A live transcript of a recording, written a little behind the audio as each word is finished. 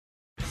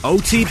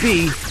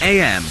OTB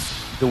AM.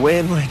 The way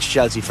in which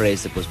Chelsea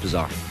phrased it was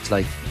bizarre. It's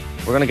like,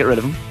 we're going to get rid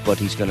of him, but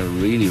he's going to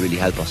really, really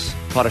help us.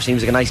 Potter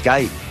seems like a nice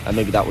guy, and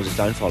maybe that was his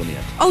downfall in the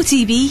end.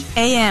 OTB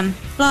AM.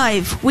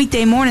 Live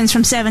weekday mornings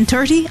from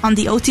 7:30 on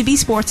the OTB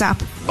Sports app.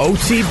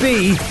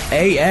 OTB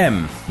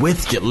AM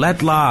with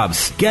Gillette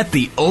Labs. Get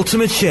the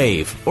ultimate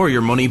shave or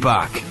your money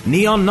back.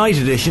 Neon Night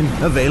Edition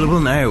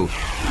available now.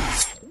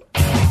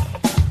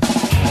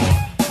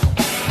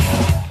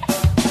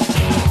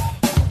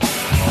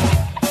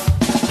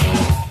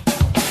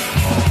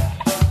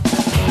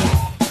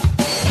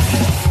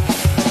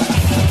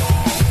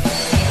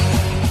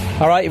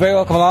 Alright, you're very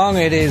welcome along.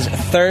 It is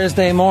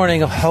Thursday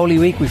morning of Holy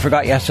Week. We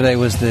forgot yesterday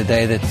was the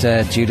day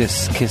that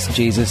Judas kissed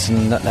Jesus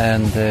and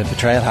the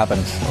betrayal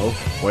happened. Oh,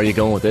 where are you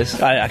going with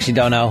this? I actually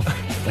don't know.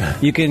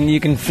 You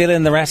can fill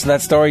in the rest of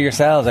that story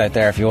yourselves out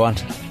there if you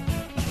want.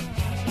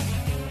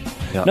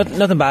 Yeah.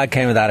 Nothing bad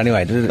came of that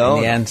anyway, did it? No,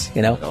 in the end,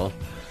 you know? No,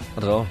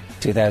 not at all.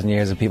 2,000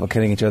 years of people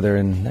killing each other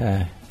in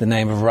the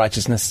name of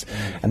righteousness.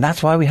 And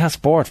that's why we have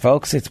sport,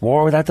 folks. It's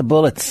war without the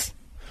bullets.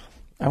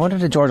 I wonder,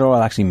 did George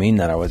Orwell actually mean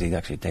that, or was he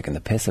actually taking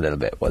the piss a little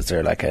bit? Was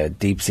there like a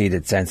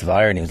deep-seated sense of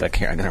irony? He was like,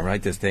 here, I'm going to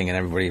write this thing and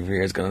everybody over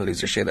here is going to lose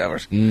their shit over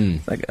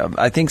it. Like,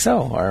 I think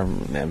so. Or,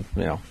 you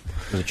know.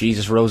 Was it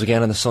Jesus rose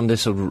again on the Sunday,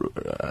 so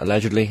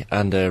allegedly,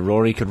 and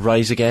Rory could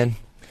rise again?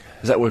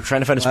 Is that, we're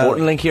trying to find a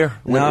sporting link here?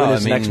 Win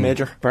his next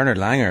major? Bernard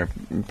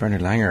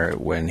Langer,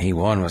 when he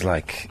won, was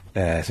like,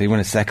 so he won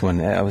his second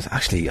one.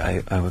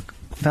 I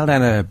fell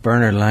down a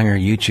Bernard Langer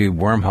YouTube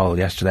wormhole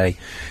yesterday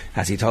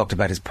as he talked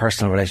about his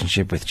personal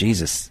relationship with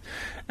Jesus.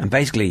 And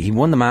basically, he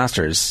won the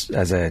Masters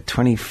as a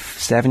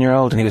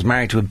 27-year-old, and he was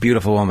married to a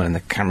beautiful woman, and the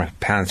camera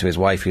pans to his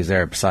wife who's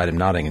there beside him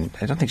nodding. And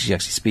I don't think she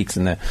actually speaks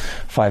in the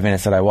 5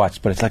 minutes that I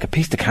watched, but it's like a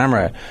piece of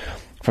camera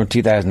from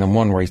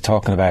 2001 where he's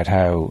talking about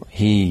how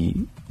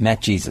he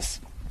met Jesus.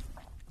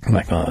 I'm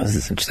like, oh, this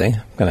is interesting.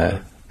 So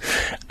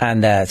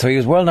he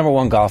was world number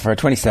one golfer,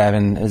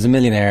 27, is a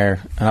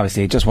millionaire, and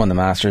obviously he just won the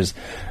Masters.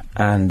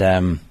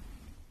 And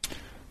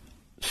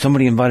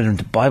somebody invited him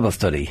to Bible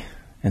study,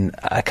 and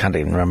I can't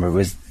even remember. It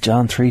was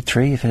John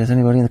 3:3. If there's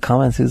anybody in the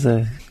comments who's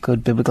a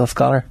good biblical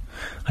scholar,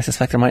 I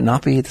suspect there might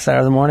not be at the start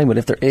of the morning, but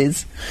if there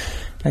is,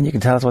 then you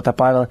can tell us what that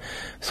Bible,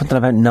 something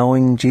about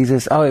knowing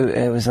Jesus. Oh,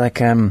 it was like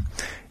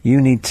you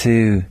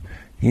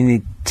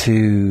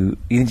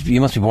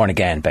must be born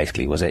again,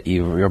 basically, was it?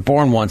 You're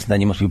born once and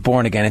then you must be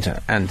born again into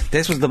it. And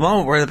this was the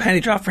moment where the penny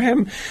dropped for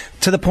him,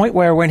 to the point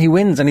where when he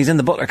wins and he's in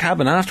the Butler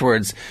cabin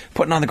afterwards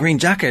putting on the green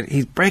jacket,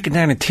 he's breaking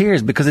down in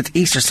tears because it's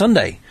Easter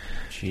Sunday.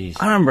 Jeez.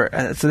 I remember,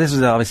 so this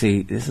is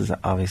obviously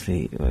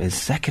his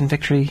second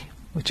victory,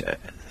 which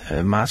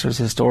a Masters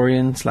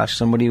historian /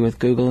 somebody with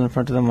Google in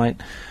front of them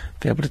might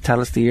be able to tell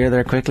us the year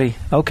there quickly.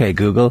 Okay,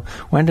 Google,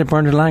 when did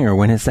Bernard Langer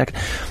win his second?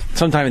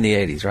 Sometime in the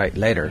 80s, right?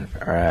 Later.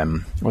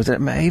 Was it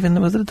the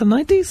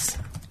 90s?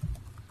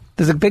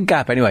 There's a big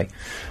gap anyway.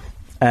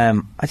 I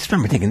just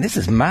remember thinking, this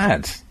is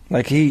mad.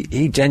 Like,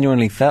 he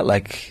genuinely felt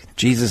like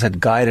Jesus had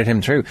guided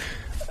him through.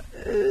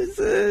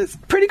 It's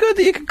pretty good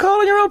that you can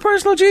call on your own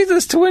personal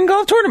Jesus to win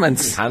golf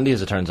tournaments. Handy,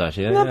 as it turns out,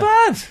 yeah. Not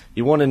bad.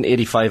 He won in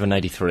 85 and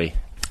 93.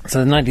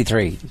 So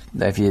 93,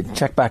 if you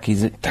check back,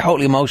 he's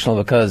totally emotional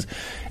because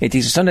it's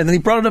Easter Sunday. And then he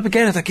brought it up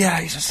again. It's like,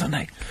 yeah, Easter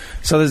Sunday.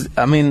 So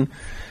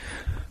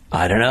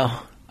I don't know.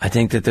 I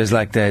think that there's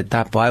like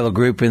that Bible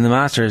group in the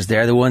Masters.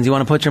 They're the ones you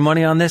want to put your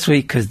money on this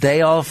week because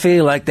they all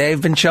feel like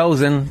they've been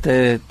chosen.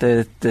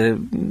 The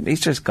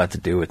Easter's got to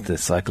do with the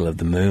cycle of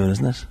the moon,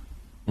 isn't it?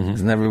 Mm-hmm.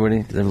 Does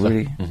everybody?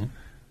 Mm-hmm.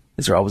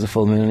 Is there always a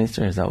full moon on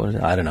Easter? Is that what it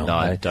is? I don't know. No,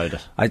 I doubt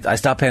it. I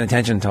stopped paying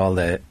attention to all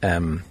the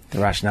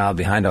rationale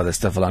behind all this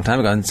stuff a long time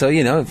ago. And so,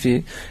 you know, if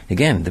you,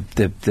 again,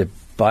 the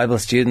Bible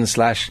students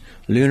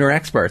 / lunar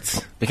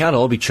experts. They can't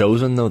all be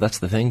chosen, though, that's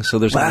the thing. So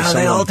there's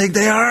they all think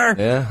they are.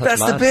 Yeah,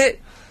 that's the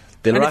bit.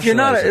 And if you're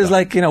not, it's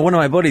like, you know, one of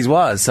my buddies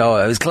was, so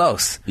it was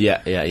close.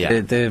 Yeah.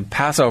 The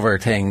Passover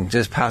thing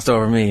just passed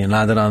over me and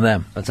landed on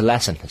them. It's a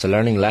lesson. It's a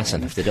learning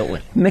lesson if they don't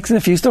win. Mixing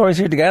a few stories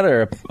here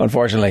together,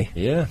 unfortunately.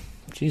 Yeah,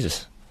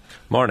 Jesus.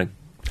 Morning.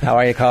 How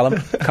are you, Colin?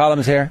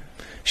 Colin's here.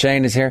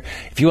 Shane is here.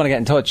 If you want to get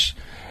in touch,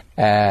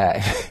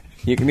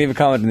 you can leave a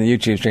comment in the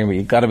YouTube stream, but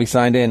you've got to be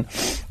signed in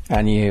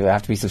and you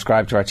have to be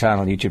subscribed to our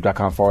channel,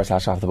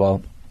 youtube.com/off the ball.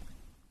 Is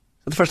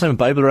that the first time a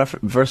Bible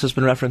verse has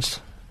been referenced?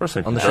 First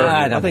time on the show?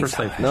 I don't think first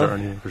so.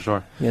 time for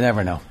sure. You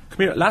never know. Come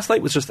here. Last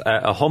night was just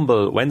a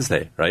humble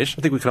Wednesday, right?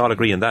 I think we can all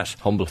agree on that.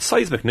 Humble.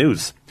 Seismic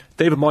news.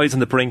 David Moyes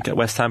on the brink at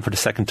West Ham for the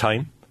second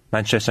time.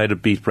 Manchester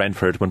United beat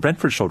Brentford when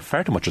Brentford showed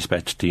far too much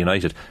respect to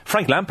United.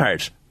 Frank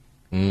Lampard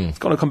is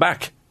going to come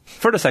back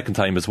for the second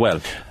time as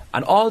well.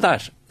 And all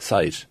that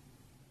aside,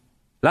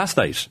 last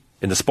night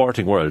in the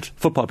sporting world,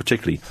 football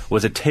particularly,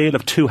 was a tale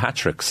of two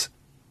hat-tricks.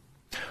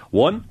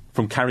 One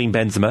from Karim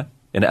Benzema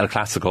in El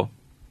Clasico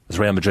as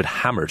Real Madrid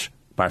hammered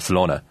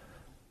Barcelona.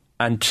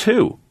 And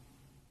two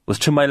was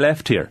to my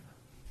left here.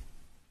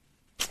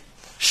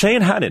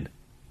 Shane Hannon,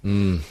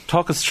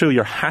 talk us through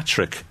your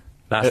hat-trick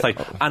last night.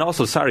 And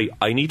also, sorry,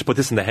 I need to put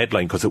this in the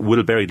headline because it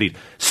will bury lead.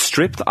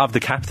 Stripped of the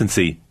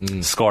captaincy,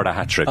 scored a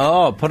hat-trick.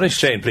 Oh, punish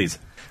Shane, please.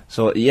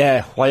 So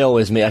yeah, why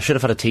always me? I should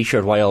have had a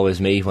T-shirt. Why always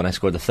me? When I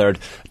scored the third,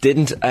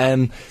 didn't.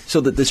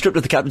 So the stripped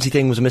of the captaincy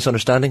thing was a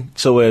misunderstanding.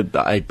 So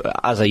I,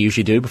 as I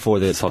usually do before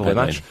the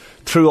match,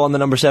 threw on the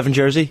number 7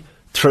 jersey,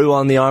 threw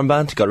on the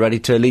armband, got ready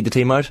to lead the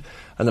team out,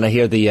 and then I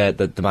hear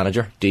the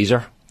manager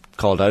Deezer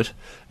called out,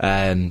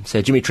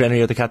 said, "Jimmy Traynor,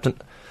 you're the captain."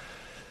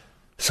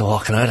 So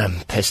walking out,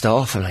 I'm pissed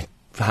off. I'm like,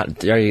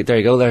 "There you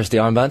go. There's the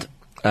armband."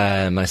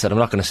 I said, "I'm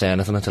not going to say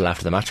anything until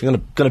after the match. I'm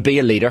going to be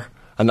a leader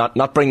and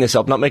not bring this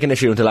up, not make an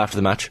issue until after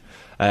the match."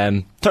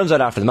 Turns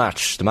out after the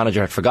match, the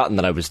manager had forgotten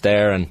that I was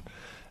there and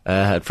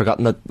had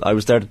forgotten that I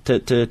was there to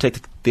take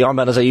the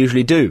armband as I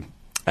usually do.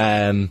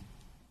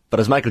 But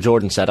as Michael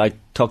Jordan said, I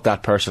took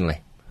that personally.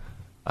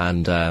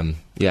 And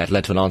it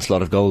led to an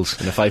onslaught of goals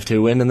in a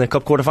 5-2 win in the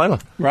Cup quarter-final.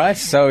 Right,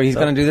 so he's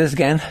going to do this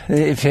again.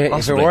 If it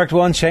worked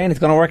once, Shane, it's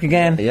going to work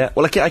again. Yeah,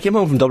 well, I came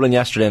home from Dublin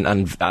yesterday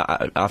and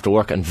after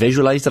work and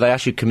visualised that I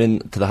actually came in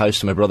to the house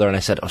to my brother and I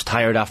said I was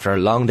tired after a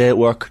long day at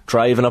work,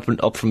 driving up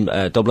from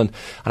Dublin,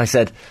 and I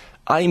said,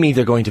 I'm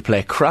either going to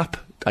play crap,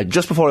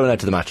 just before I went out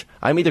to the match,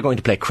 I'm either going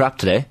to play crap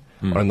today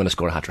or I'm going to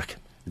score a hat-trick.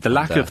 The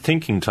lack of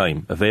thinking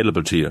time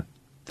available to you,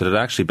 did it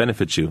actually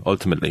benefit you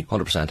ultimately?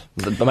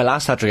 100%. My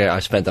last hat-trick I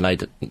spent the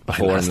night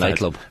before in the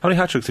nightclub. How many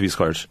hat-tricks have you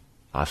scored?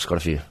 I've scored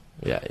a few.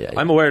 Yeah.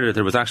 I'm aware that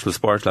there was actual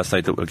sport last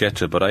night that we'll get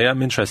to, but I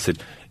am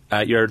interested.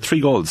 Your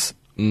 3 goals.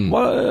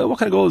 What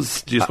kind of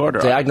goals do you score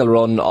there? Diagonal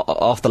run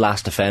off the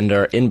last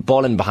defender,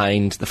 ball in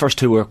behind. The first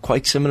 2 were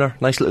quite similar.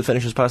 Nice little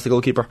finishes past the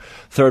goalkeeper.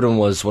 Third one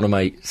was one of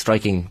my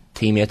striking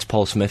teammates,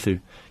 Paul Smith, who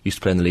used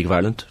to play in the League of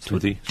Ireland to a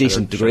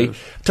decent degree.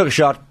 Took a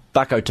shot,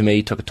 back out to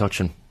me, took a touch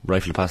and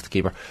rifled past the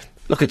keeper.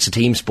 Look, it's a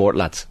team sport,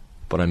 lads.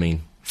 But I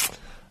mean,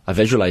 I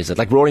visualised it.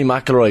 Like Rory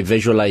McIlroy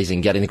visualising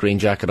getting the green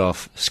jacket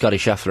off Scotty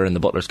Scheffler in the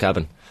butler's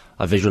cabin.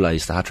 I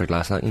visualised the hat-trick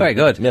last night. Very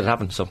good. Made it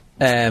happen, so.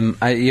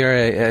 You're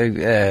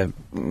a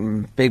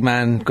big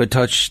man, good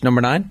touch,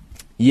 number 9?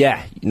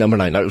 Yeah, number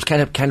 9. Now, it was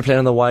kind of playing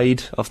on the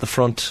wide off the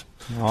front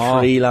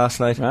 3 last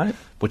night. Right.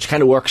 Which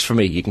kind of works for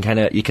me. You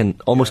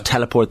can almost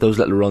teleport those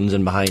little runs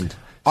in behind.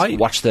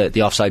 Watch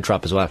the offside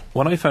trap as well.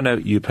 When I found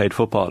out you played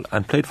football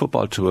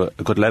to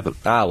a good level,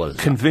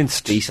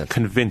 convinced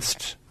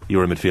you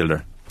were a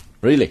midfielder.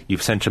 Really?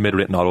 You've centre mid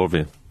written all over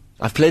you.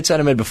 I've played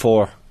centre mid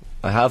before.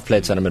 I have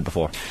played centre mid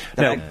before.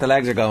 The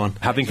legs are going.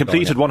 Having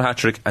completed one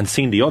hat-trick and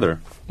seen the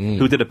other,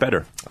 who did it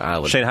better?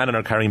 Shane Hannon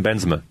or Karim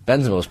Benzema?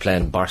 Benzema was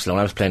playing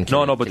Barcelona. I was playing...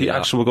 but the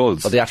actual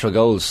goals. But the actual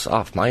goals,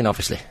 mine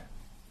obviously.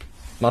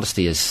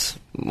 Modesty is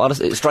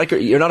striker.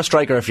 You're not a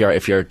striker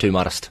if you're too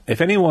modest.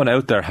 If anyone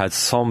out there has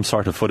some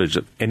sort of footage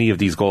of any of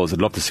these goals,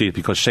 I'd love to see it,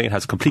 because Shane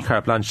has complete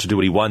carte blanche to do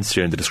what he wants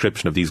here in the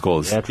description of these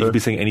goals. Yeah, he could be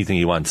saying anything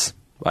he wants.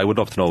 I would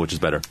love to know which is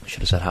better. Should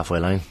have said halfway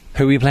line.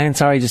 Who are we playing?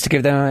 Sorry, just to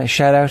give them a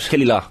shout out.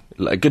 Killylaw,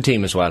 a good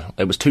team as well.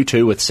 It was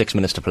 2-2 with 6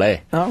 minutes to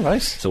play. Oh,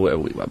 right.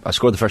 So I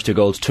scored the first 2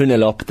 goals,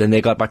 2-0 up. Then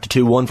they got back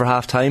to 2-1 for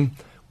half time.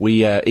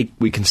 We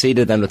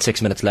conceded then with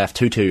 6 minutes left,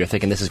 2-2. You're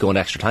thinking this is going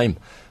extra time,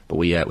 but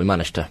we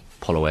managed to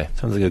pull away.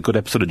 Sounds like a good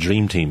episode of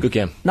Dream Team. Good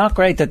game. Not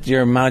great that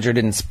your manager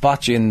didn't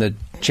spot you in the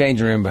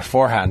changing room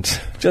beforehand.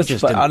 Just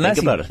didn't unless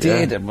think about he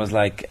it. It was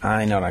like,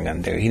 I know what I'm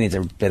going to do. He needs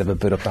a bit of a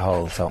boot up the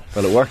hole. So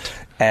well, it worked.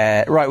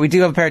 Right, we do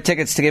have a pair of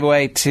tickets to give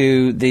away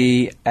to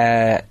the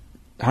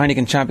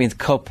Heineken Champions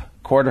Cup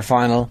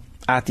quarter-final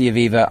at the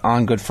Aviva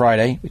on Good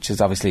Friday, which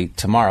is obviously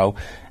tomorrow.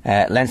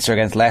 Leinster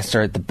against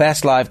Leicester. The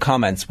best live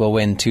comments will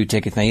win 2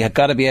 tickets. Now, you've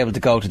got to be able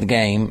to go to the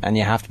game, and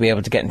you have to be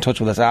able to get in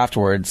touch with us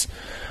afterwards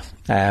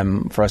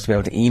for us to be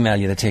able to email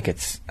you the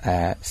tickets.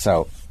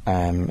 So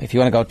if you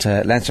want to go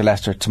to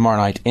Leinster-Leicester tomorrow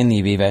night in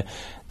the Aviva,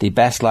 the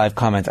best live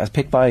comments as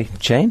picked by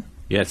Shane.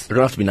 Yes. You're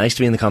going to have to be nice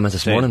to me in the comments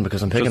this morning,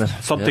 because I'm picking it.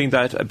 Something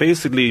that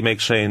basically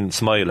makes Shane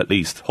smile at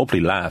least.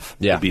 Hopefully laugh.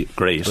 Yeah. Would be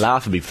great.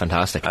 Laugh would be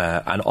fantastic.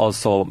 And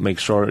also make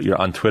sure you're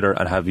on Twitter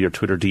and have your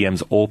Twitter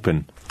DMs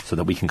open so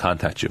that we can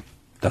contact you.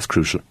 That's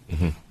crucial.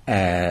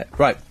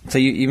 Mm-hmm. Right, so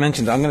you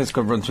mentioned, I'm going to just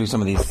go run through some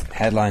of these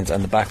headlines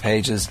and the back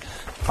pages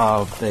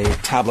of the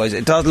tabloids.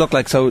 It does look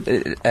like,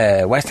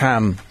 West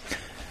Ham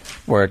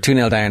were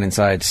 2-0 down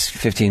inside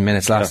 15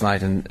 minutes last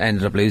night and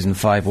ended up losing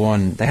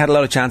 5-1. They had a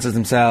lot of chances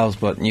themselves,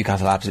 but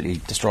Newcastle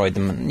absolutely destroyed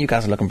them.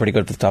 Newcastle looking pretty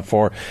good for the top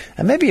 4,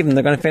 and maybe even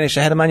they're going to finish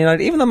ahead of Man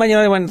United, even though Man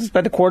United went and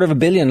spent $250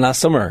 million last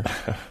summer.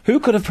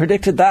 Who could have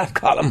predicted that,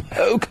 Colm?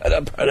 Who could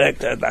have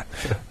predicted that?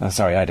 Oh,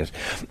 sorry, I did.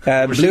 We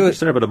were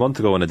there about a month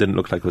ago and it didn't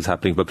look like it was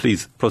happening, but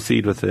please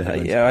proceed with the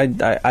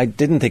headlines. I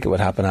didn't think it would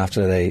happen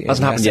after they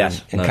hasn't happened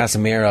yet in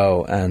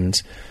Casemiro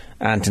and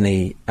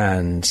Anthony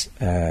and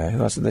who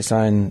else did they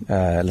sign?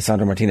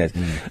 Lisandro Martinez.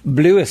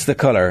 Bluest the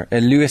colour.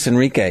 Luis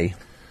Enrique.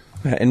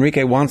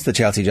 Enrique wants the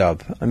Chelsea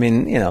job. I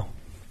mean, you know,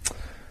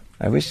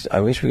 I wish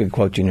we could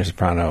quote Junior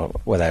Soprano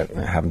without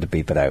having to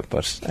beep it out.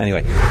 But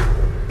anyway,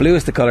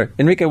 bluest the colour.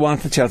 Enrique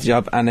wants the Chelsea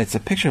job, and it's a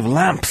picture of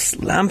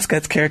Lamps. Lamps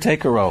gets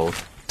caretaker role.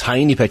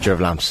 Tiny picture of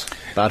Lamps.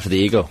 Bad for the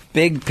ego.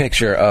 Big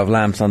picture of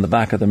Lamps on the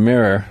back of the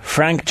mirror.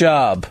 Frank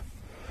Job.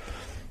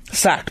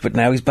 Sacked, but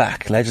now he's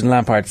back. Legend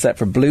Lampard set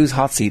for Blues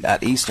hot seat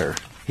at Easter.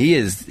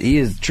 He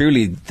is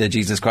truly the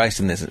Jesus Christ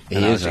in this. He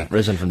is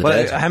risen from the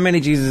dead. How many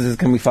Jesuses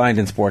can we find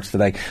in sports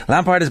today?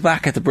 Lampard is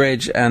back at the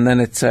Bridge, and then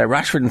it's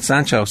Rashford and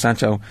Sancho.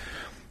 Sancho,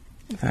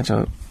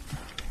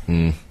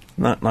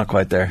 not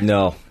quite there.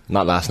 No,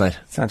 not last night.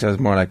 Sancho is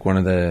more like one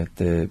of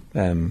the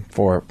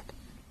four.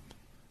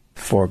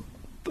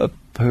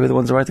 Who are the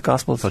ones who write the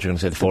Gospels? I thought you were going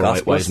to say the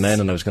four wise men,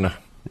 and I was going to.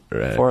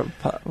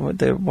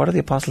 What are the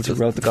apostles who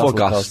wrote the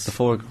Gospels?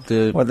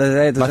 There's a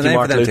Matthew, name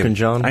Mark, for them Luke, too. and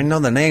John. I know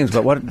the names,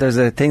 but there's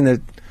a thing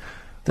that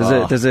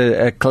there's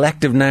a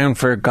collective noun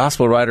for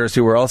gospel writers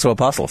who were also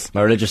apostles.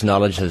 My religious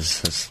knowledge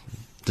has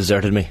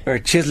deserted me. We're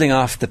chiselling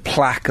off the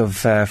plaque of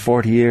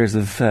 40 years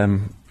of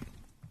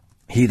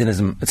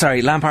heathenism.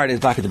 Sorry, Lampard is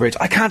back at the Bridge.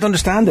 I can't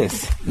understand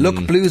this.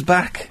 Look, Blue's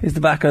back is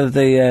the back of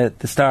the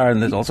star,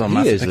 and there's also a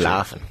massive picture. He is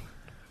laughing.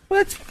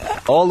 Well,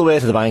 all the way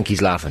to the bank,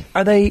 he's laughing.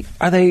 Are they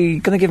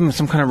going to give him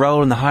some kind of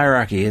role in the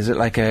hierarchy? Is it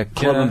like a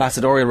club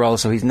ambassadorial role?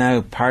 So he's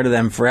now part of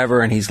them forever,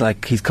 and he's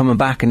coming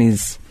back, and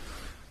he's.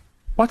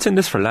 What's in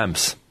this for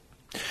Lamps?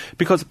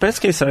 Because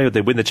best case scenario,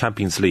 they win the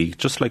Champions League,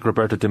 just like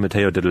Roberto Di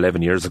Matteo did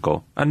 11 years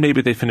ago, and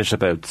maybe they finish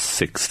about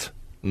 6th,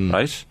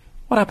 right?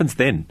 What happens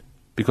then?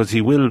 Because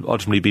he will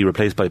ultimately be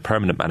replaced by a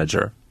permanent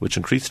manager, which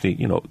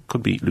increasingly,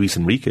 could be Luis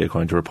Enrique,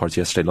 according to reports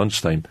yesterday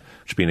lunchtime,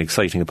 which would be an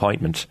exciting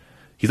appointment.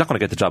 He's not going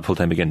to get the job full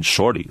time again,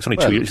 surely. It's only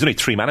 2 years. It's only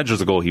 3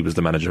 managers ago he was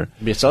the manager.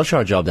 It'd be a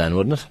Solskjaer job then,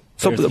 wouldn't it?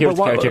 So, here's the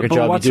caretaker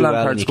job, what's you do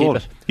Lampard's well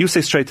goal? You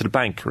say straight to the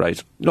bank,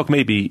 right? Look,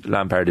 maybe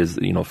Lampard is,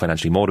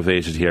 financially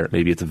motivated here.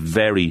 Maybe it's a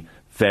very,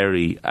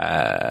 very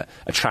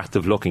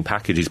attractive looking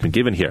package he's been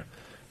given here.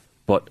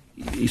 But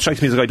he strikes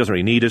me as a guy who doesn't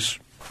really need it,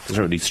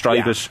 doesn't really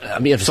strive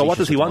it. So what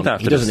does he want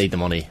after this? He doesn't need the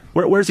money.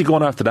 Where's he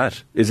going after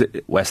that? Is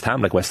it West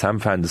Ham? Like, West Ham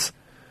fans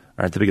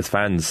aren't the biggest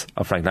fans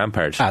of Frank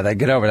Lampard. They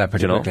get over that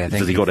pretty quickly, I think.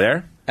 Does he go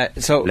there?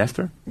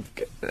 Leicester?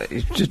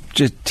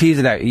 Just tease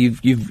it out.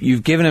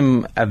 You've given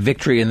him a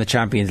victory in the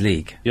Champions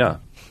League. Yeah.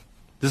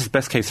 This is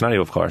best case scenario,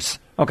 of course.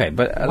 Okay,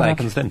 but what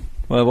happens then?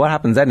 Well, what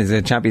happens then is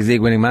a Champions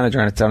League winning manager,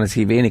 and it's on his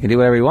TV, and he can do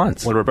whatever he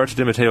wants. Well, Roberto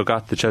Di Matteo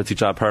got the Chelsea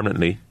job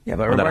permanently. Yeah,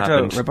 but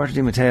Roberto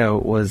Di Matteo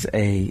was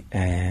a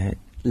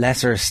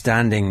lesser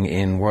standing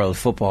in world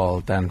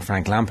football than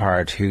Frank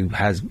Lampard, who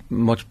has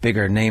much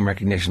bigger name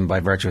recognition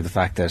by virtue of the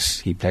fact that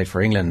he played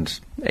for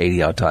England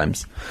 80 odd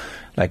times.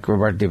 Like,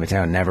 Roberto Di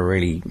Matteo never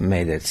really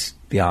made it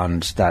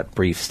beyond that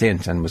brief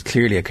stint, and was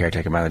clearly a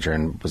caretaker manager,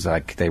 and was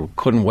like, they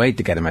couldn't wait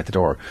to get him out the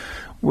door.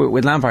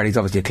 With Lampard, he's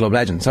obviously a club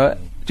legend. So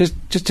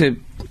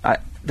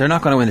they're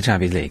not going to win the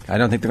Champions League. I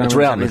don't think they're going to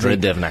win the Champions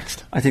League. Real Madrid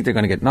next. I think they're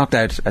going to get knocked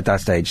out at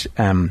that stage.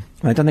 I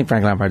don't think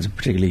Frank Lampard's a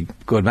particularly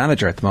good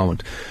manager at the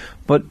moment.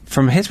 But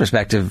from his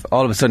perspective,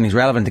 all of a sudden he's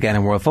relevant again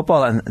in world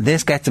football, and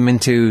this gets him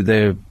into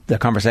the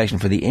conversation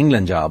for the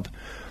England job.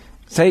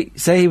 Say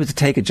he was to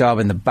take a job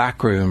in the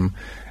back room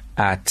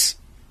at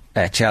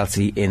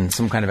Chelsea in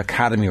some kind of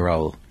academy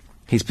role.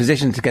 He's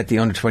positioned to get the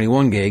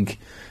under-21 gig,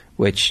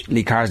 which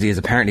Lee Carsley is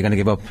apparently going to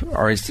give up,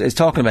 or is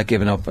talking about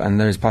giving up, and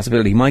there's a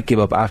possibility he might give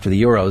up after the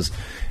Euros.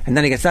 And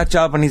then he gets that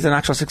job and he's an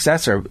actual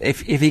successor.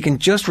 If he can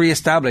just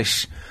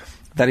re-establish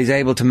that he's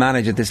able to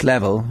manage at this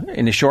level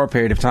in a short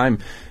period of time,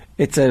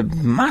 it's a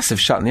massive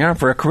shot in the arm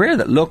for a career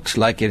that looked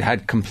like it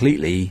had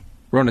completely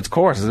run its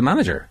course as a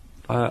manager.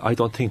 I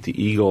don't think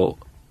the ego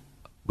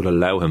would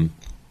allow him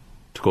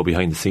to go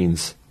behind the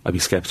scenes. I'd be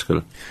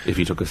sceptical if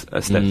he took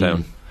a step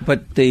down.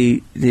 But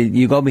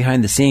you go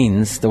behind the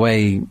scenes the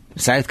way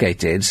Southgate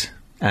did,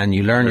 and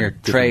you learn your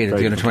trade at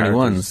the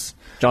under-21s.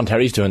 John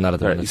Terry's doing that at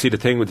the moment. You see, the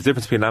thing with the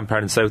difference between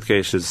Lampard and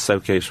Southgate is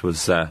Southgate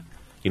was a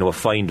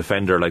fine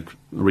defender, like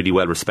really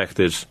well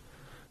respected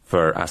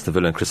for Aston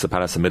Villa and Crystal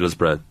Palace and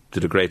Middlesbrough,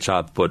 did a great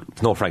job, but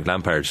no Frank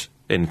Lampard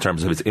in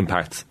terms of his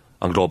impact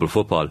on global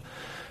football.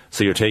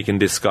 So you're taking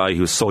this guy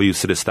who's so used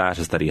to the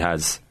status that he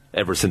has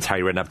ever since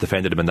Harry Redknapp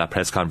defended him in that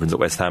press conference at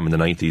West Ham in the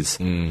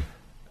 90s,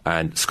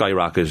 and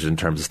skyrocketed in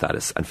terms of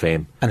status and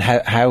fame. And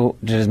how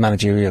did his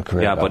managerial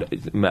career go?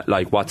 But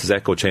like, what's his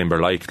echo chamber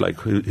like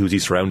who's he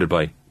surrounded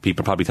by?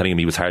 People probably telling him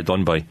he was hard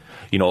done by.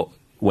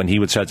 When he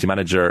was Chelsea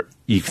manager,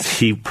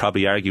 he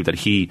probably argued that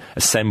he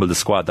assembled the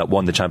squad that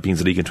won the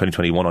Champions League in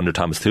 2021 under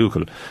Thomas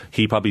Tuchel.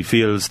 He probably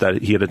feels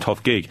that he had a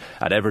tough gig.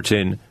 At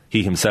Everton,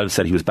 he himself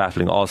said he was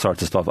battling all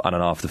sorts of stuff on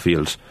and off the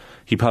field.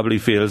 He probably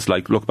feels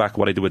like, look back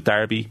what I did with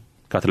Derby,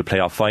 got to the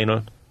playoff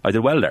final, I did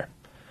well there.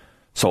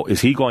 So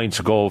is he going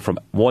to go from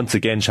once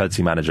again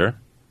Chelsea manager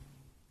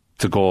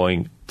to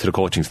going to the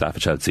coaching staff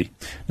at Chelsea?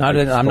 No, I'm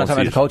not talking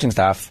about the coaching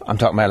staff. I'm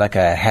talking about like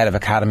a head of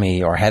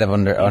academy or head of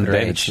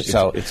underage.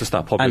 It's just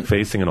not public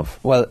facing enough.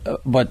 Well,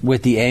 but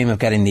with the aim of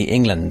getting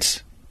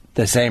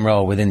the same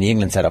role within the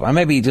England setup, and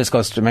maybe he just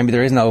goes to, maybe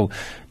there is no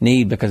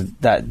need because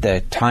that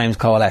the times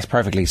coalesce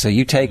perfectly. So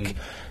you take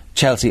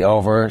Chelsea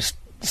over,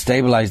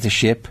 stabilise the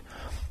ship,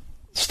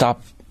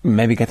 stop.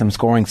 Maybe get them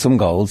scoring some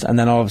goals, and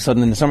then all of a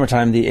sudden in the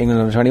summertime the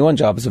England under-21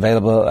 job is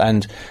available,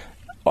 and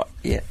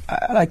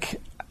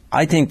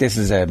I think this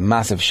is a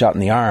massive shot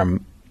in the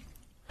arm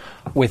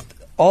with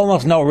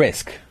almost no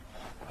risk.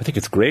 I think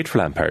it's great for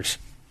Lampard,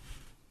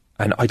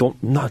 And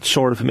not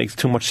sure if it makes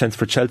too much sense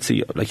for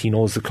Chelsea. Like, he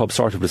knows the club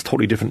sort of, but it's a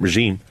totally different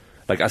regime.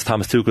 Like, as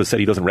Thomas Tuchel said,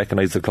 he doesn't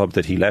recognise the club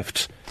that he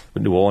left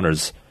with new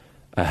owners.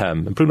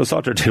 And Bruno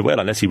Sutter did well,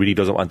 unless he really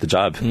doesn't want the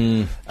job.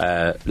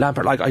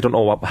 Lampard, like, I don't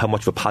know how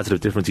much of a positive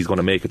difference he's going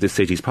to make at this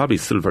stage. He's probably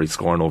still very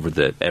scorned over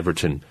the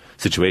Everton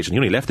situation. He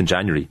only left in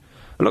January.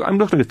 Look, I'm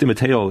looking at Di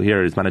Matteo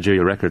here, his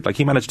managerial record. Like,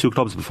 he managed 2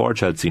 clubs before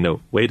Chelsea,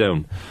 way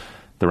down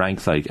the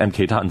ranks. Like,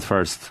 MK Dons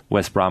first,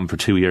 West Brom for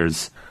 2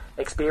 years.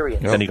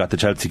 Experience. Then he got the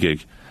Chelsea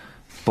gig.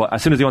 But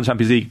as soon as he won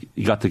Champions League,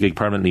 he got the gig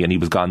permanently, and he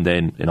was gone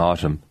then in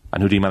autumn.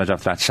 And who did he manage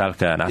after that?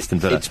 Schalke and Aston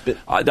Villa.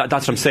 That's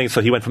what I'm saying.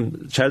 So he went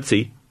from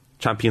Chelsea,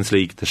 Champions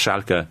League, to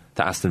Schalke,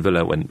 to Aston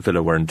Villa, when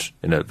Villa weren't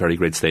in a very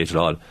great state at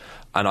all.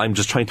 And I'm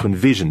just trying to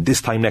envision,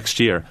 this time next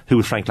year, who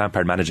is Frank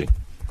Lampard managing?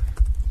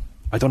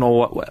 I don't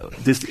know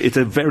it's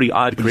a very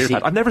odd career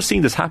path. I've never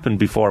seen this happen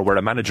before, where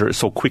a manager is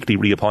so quickly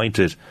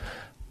reappointed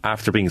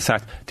after being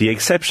sacked. The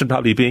exception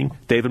probably being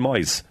David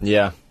Moyes.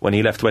 Yeah. When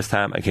he left West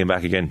Ham and came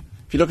back again.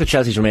 If you look at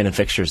Chelsea's remaining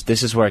fixtures,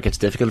 this is where it gets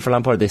difficult for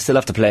Lampard. They still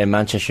have to play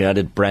Manchester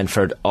United,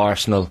 Brentford,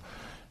 Arsenal,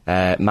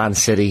 Man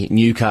City,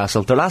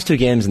 Newcastle. Their last 2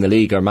 games in the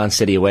league are Man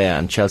City away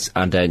and Chelsea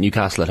and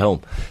Newcastle at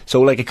home. So,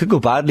 like, it could go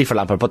badly for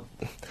Lampard, but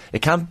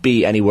it can't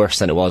be any worse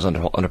than it was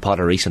under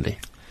Potter recently.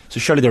 So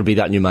surely there'll be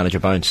that new manager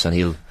bounce, and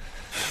he'll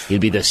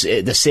be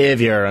the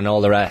saviour and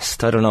all the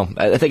rest. I don't know.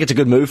 I think it's a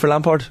good move for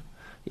Lampard.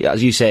 Yeah,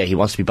 as you say, he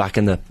wants to be back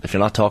in the. If you're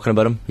not talking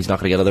about him, he's not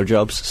going to get other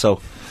jobs. So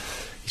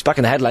he's back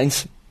in the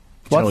headlines.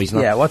 He's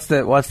not. Yeah, what's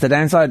the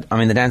downside? I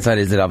mean, the downside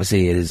is that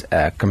obviously it is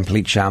a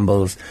complete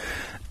shambles,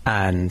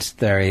 and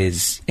there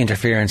is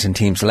interference in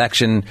team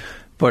selection.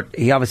 But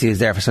he obviously is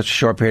there for such a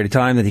short period of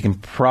time that he can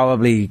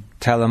probably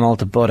tell them all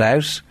to butt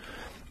out.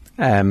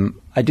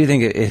 I do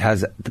think it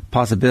has the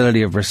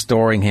possibility of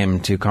restoring him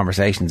to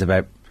conversations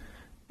about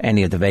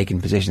any of the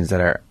vacant positions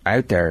that are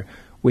out there,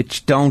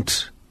 which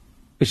doesn't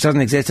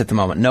exist at the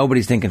moment.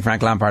 Nobody's thinking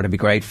Frank Lampard would be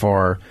great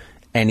for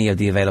any of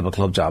the available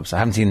club jobs. I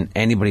haven't seen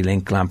anybody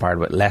link Lampard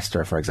with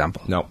Leicester, for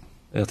example. No.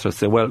 That's what I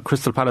say. Well,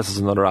 Crystal Palace is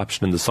another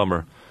option in the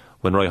summer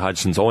when Roy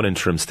Hodgson's own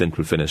interim stint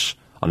will finish,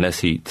 unless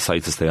he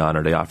decides to stay on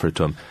or they offer it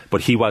to him.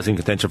 But he was in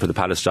contention for the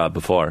Palace job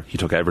before he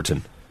took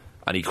Everton,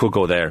 and he could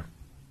go there.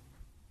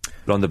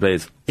 Run the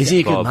Blaze. Is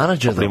he a good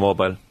manager, though?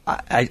 Mobile.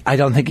 I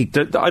don't think he...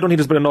 I don't think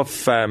there's been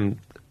enough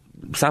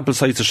sample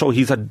size to show.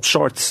 He's had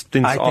short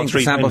stints all 3 times. I think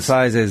the sample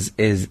size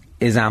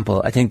is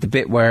ample. I think the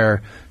bit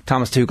where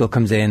Thomas Tuchel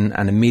comes in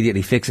and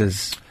immediately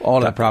fixes all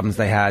the problems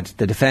they had.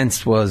 The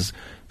defence was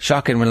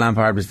shocking when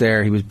Lampard was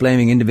there. He was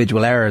blaming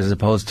individual errors as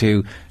opposed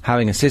to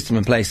having a system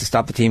in place to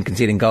stop the team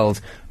conceding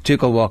goals.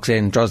 Tuchel walks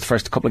in, draws the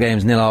first couple of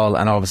games 0-0,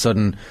 and all of a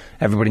sudden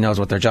everybody knows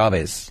what their job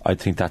is. I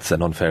think that's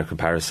an unfair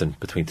comparison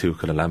between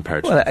Tuchel and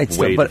Lampard. Well,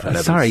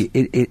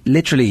 it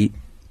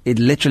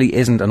literally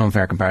isn't an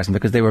unfair comparison,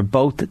 because they were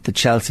both the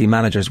Chelsea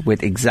managers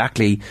with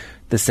exactly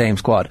the same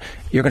squad.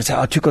 You're going to say,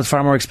 Tuchel's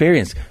far more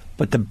experienced,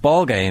 but the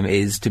ball game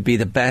is to be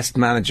the best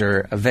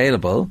manager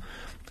available.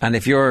 And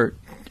if you're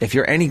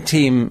any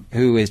team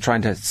who is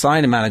trying to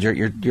sign a manager,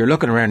 you're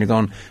looking around, you're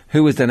going,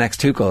 who is the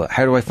next Tuchel?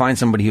 How do I find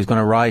somebody who's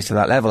going to rise to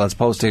that level, as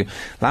opposed to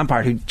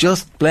Lampard, who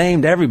just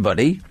blamed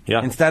everybody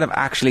instead of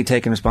actually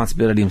taking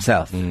responsibility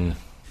himself. I'm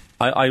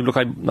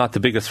not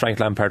the biggest Frank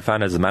Lampard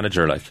fan as a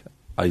manager. Like,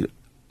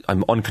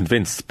 I'm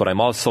unconvinced, but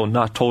I'm also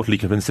not totally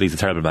convinced that he's a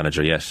terrible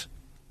manager yet.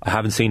 I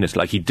haven't seen it.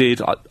 Like, he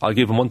did, I'll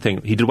give him one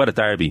thing, he did well at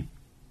Derby.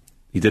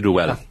 He did do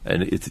well,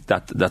 and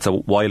that's a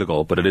while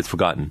ago, but it is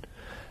forgotten.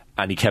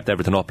 And he kept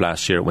everything up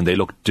last year when they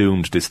looked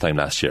doomed this time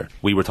last year.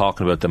 We were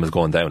talking about them as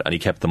going down, and he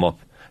kept them up.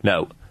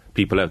 Now,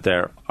 people out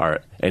there or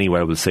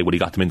anywhere will say, well, he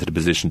got them into the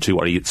position too,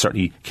 or he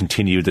certainly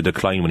continued the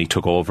decline when he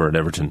took over at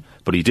Everton.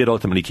 But he did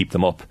ultimately keep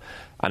them up.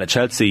 And at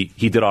Chelsea,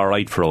 he did all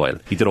right for a while.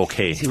 He did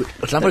okay. See,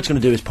 what Lampard's going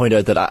to do is point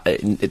out that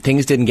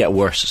things didn't get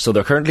worse. So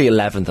they're currently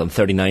 11th on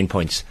 39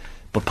 points.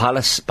 But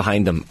Palace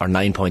behind them are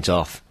 9 points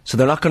off. So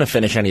they're not going to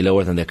finish any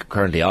lower than they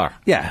currently are.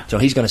 Yeah. So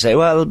he's going to say,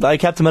 well, I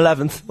kept them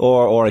 11th,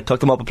 or I took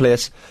them up a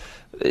place.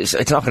 It's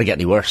not going to get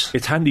any worse.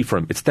 It's handy for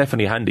him. It's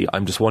definitely handy.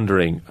 I'm just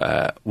wondering,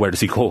 where does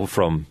he go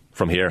from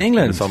here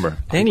England. in the summer?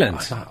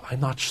 England. I'm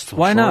not so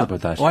Why sure not?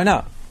 about that. Why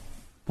not?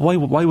 Why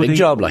would big he?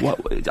 Job, like.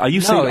 Are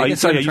you saying? Are you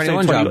saying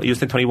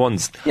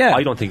 21s? Yeah.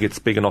 I don't think it's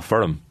big enough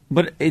for him.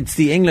 But it's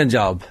the England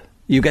job.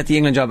 You get the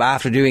England job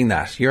after doing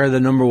that. You're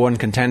the number one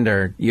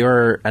contender.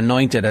 You're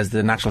anointed as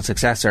the natural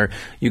successor.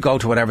 You go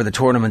to whatever the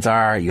tournaments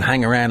are. You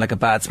hang around like a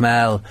bad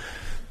smell.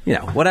 You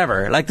know,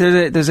 whatever. Like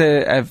there's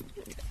a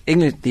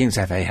the English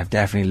FA have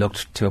definitely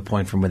looked to a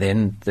point from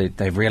within.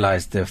 They've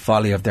realised the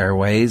folly of their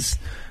ways,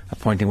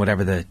 appointing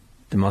whatever the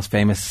most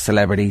famous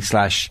celebrity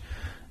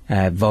 /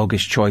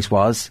 voguish choice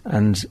was,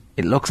 and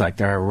it looks like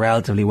they're a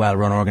relatively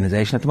well-run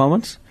organisation at the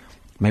moment.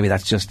 Maybe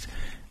that's just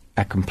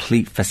a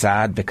complete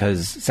facade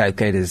because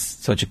Southgate is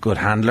such a good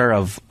handler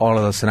of all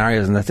of those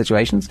scenarios and those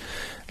situations.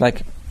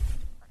 Like,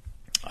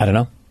 I don't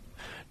know.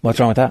 What's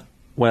wrong with that?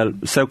 Well,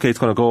 Southgate's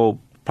going to go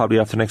probably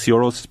after next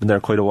Euros. He's been there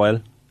quite a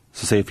while.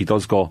 So say if he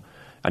does go,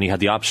 and he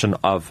had the option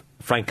of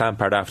Frank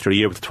Lampard after a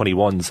year with the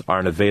 21s, or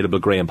an available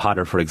Graham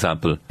Potter, for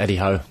example. Eddie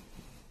Howe.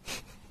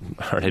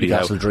 or Eddie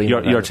Howe,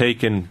 you're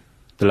taking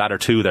the ladder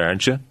 2 there,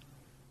 aren't you?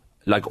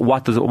 Like,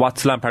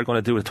 what's Lampard going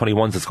to do with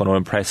 21s that's going to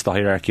impress the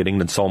hierarchy in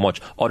England so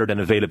much, other than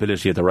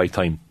availability at the right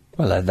time?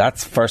 Well,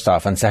 that's first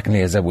off, and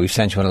secondly is that we've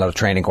sent you on a lot of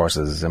training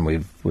courses, and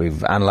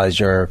we've analysed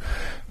your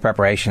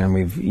preparation,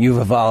 and you've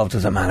evolved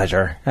as a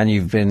manager, and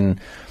you've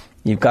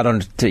got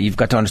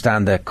to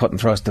understand the cut and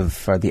thrust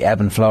or the ebb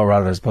and flow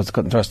rather, as opposed to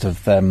cut and thrust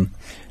of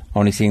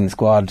only seeing the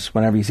squad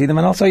whenever you see them.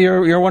 And also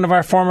you're one of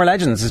our former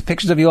legends. There's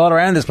pictures of you all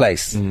around this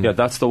place. Yeah,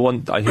 that's the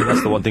one. I think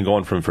that's the one thing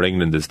going for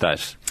England, is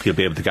that he'll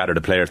be able to gather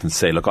the players and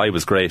say, look, I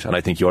was great and I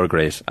think you're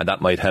great, and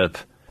that might help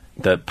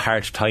the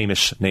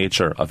part-time-ish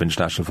nature of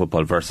international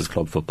football versus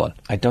club football.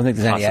 I don't think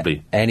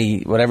there's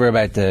any whatever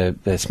about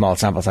the small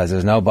sample size,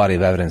 there's no body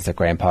of evidence that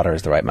Graham Potter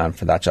is the right man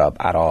for that job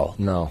at all.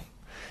 No.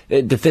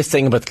 This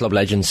thing about the club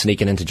legends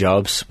sneaking into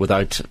jobs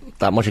without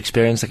that much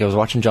experience, like I was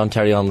watching John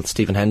Terry on with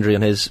Stephen Hendry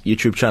on his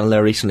YouTube channel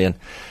there recently, and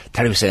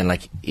Terry was saying,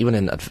 like,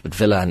 even at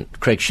Villa, and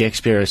Craig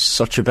Shakespeare is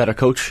such a better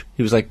coach.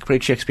 He was like,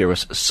 Craig Shakespeare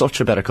was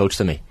such a better coach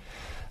than me,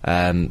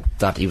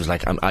 that he was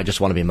like, I just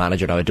want to be a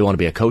manager now, I don't want to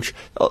be a coach.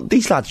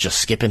 These lads just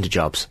skip into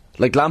jobs.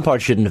 Like,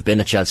 Lampard shouldn't have been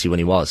at Chelsea when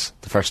he was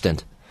the first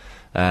stint.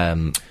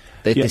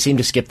 They seem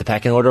to skip the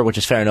pecking order, which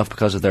is fair enough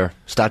because of their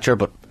stature,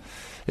 but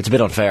it's a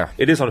bit unfair.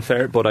 It is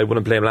unfair, but I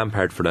wouldn't blame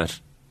Lampard for that.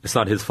 It's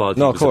not his fault.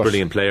 No, he was a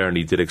brilliant player and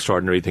he did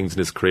extraordinary things in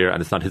his career,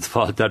 and it's not his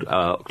fault that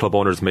club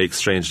owners make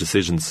strange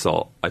decisions.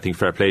 So I think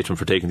fair play to him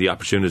for taking the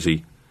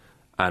opportunity.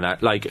 And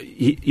I'd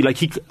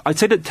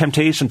say the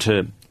temptation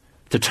to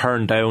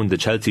turn down the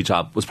Chelsea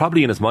job was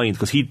probably in his mind,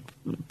 because he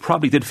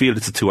probably did feel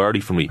it's too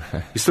early for me.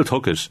 He still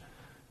took it.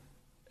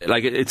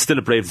 Like, it's still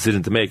a brave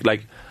decision to make.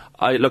 Like,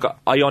 I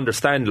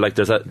understand. Like,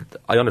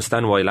 I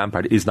understand why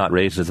Lampard is not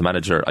rated as a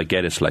manager. I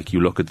get it. Like, you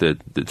look at the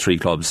 3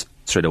 clubs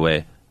straight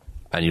away,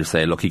 and you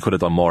say, look, he could have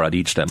done more at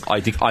each of them.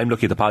 I think I'm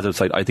looking at the positive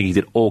side. I think he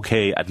did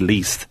okay, at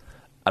least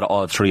at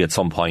all 3 at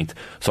some point.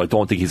 So I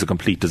don't think he's a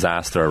complete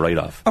disaster or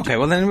write-off. Okay,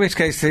 well then in which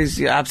case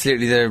he's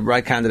absolutely the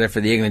right candidate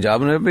for the England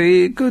job, and it'll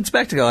be a good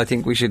spectacle. I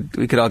think we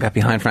could all get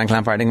behind Frank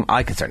Lampard.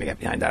 I could certainly get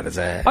behind that as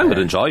a... I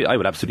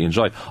would absolutely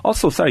enjoy.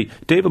 Also,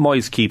 David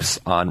Moyes keeps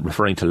on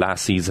referring to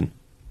last season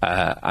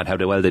and how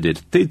well they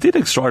did. They did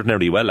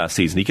extraordinarily well last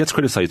season. He gets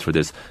criticised for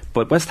this,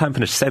 but West Ham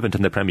finished 7th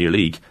in the Premier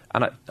League,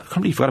 and I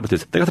completely forgot about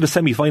this. They got to the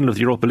semi-final of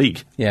the Europa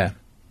League. Yeah.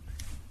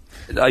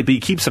 He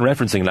keeps on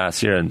referencing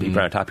last year, and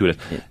people aren't happy with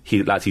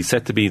it. He's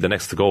set to be the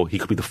next to go. He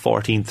could be the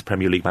 14th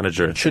Premier League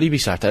manager. Should he be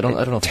sacked? I don't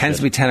know. It tends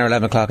to be 10 or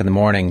 11 o'clock in the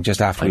morning,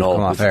 just after we've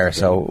come off air.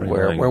 So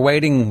we're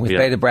waiting with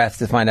bated breath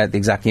to find out the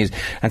exact news.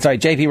 And sorry,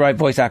 JP Wright,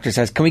 voice actor,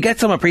 says, can we get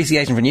some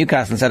appreciation for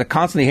Newcastle instead of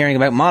constantly hearing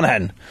about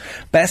Monaghan?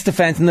 Best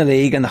defence in the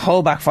league, and the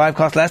whole back 5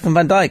 cost less than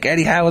Van Dijk.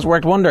 Eddie Howe has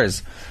worked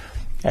wonders.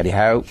 Eddie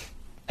Howe,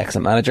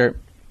 excellent manager.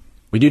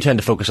 We do tend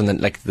to focus on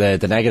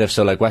the negative.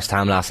 So, like, West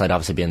Ham last night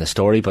obviously being the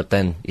story, but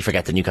then you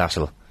forget the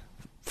Newcastle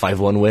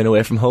 5-1 win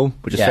away from home,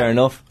 which is fair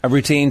enough. A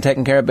routine,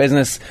 taking care of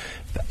business.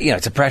 You know,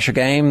 it's a pressure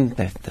game.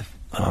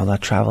 All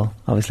that travel,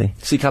 obviously.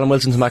 See Callum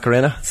Wilson's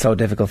Macarena? So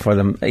difficult for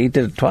them. He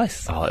did it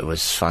twice. Oh, it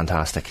was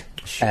fantastic.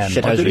 He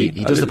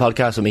does the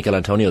podcast with Mikel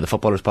Antonio, the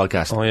footballers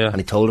podcast. Oh, yeah. And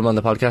he told him on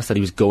the podcast that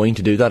he was going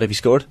to do that if he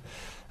scored.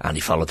 And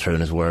he followed through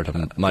in his word.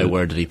 And my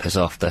word, did he piss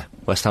off the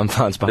West Ham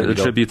fans behind the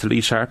goal. Tribute to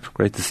Lee Sharp.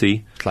 Great to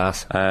see.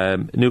 Class.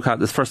 Newcastle.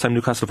 This is the first time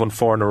Newcastle have won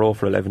 4 in a row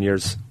for 11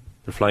 years.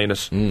 They're flying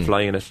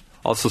it.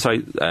 Also,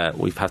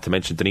 we have to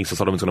mention Denise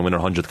O'Sullivan's going to win her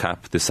 100th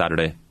cap this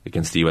Saturday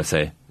against the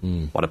USA.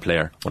 What a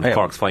player. One of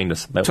Cork's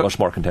finest. Much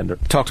more contender.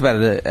 Talked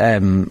about it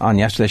on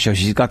yesterday's show.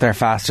 She's got there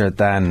faster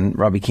than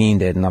Robbie Keane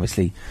did, and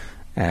obviously,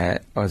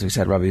 as we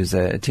said, Robbie was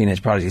a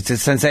teenage prodigy. It's a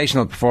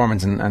sensational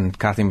performance, and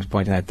Kathleen was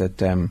pointing out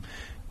that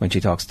when she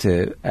talks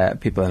to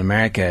people in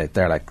America,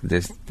 they're like,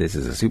 this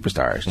is a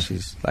superstar.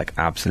 She's like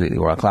absolutely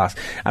world class,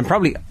 and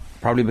probably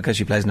because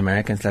she plays in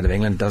America instead of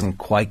England, doesn't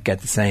quite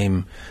get the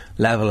same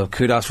level of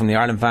kudos from the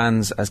Ireland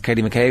fans as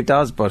Katie McCabe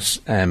does. But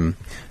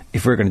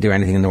if we're going to do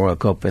anything in the World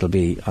Cup, it'll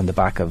be on the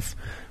back of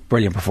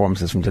brilliant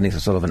performances from Denise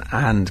O'Sullivan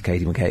and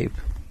Katie McCabe.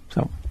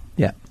 So,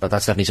 yeah. But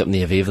that's definitely something,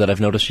 the Aviva, that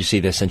I've noticed. You see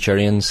the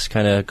Centurions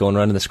kind of going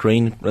around on the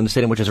screen around the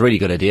stadium, which is a really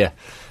good idea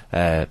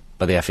by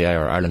the FAI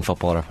or Ireland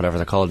Football or whatever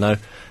they're called now.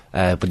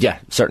 But yeah,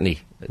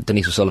 certainly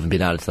Denise O'Sullivan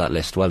being added to that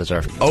list, well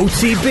deserved.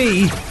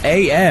 OTB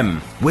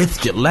AM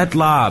with Gillette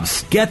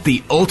Labs. Get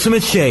the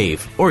ultimate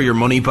shave or your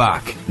money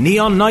back.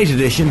 Neon Night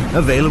Edition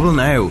available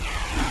now.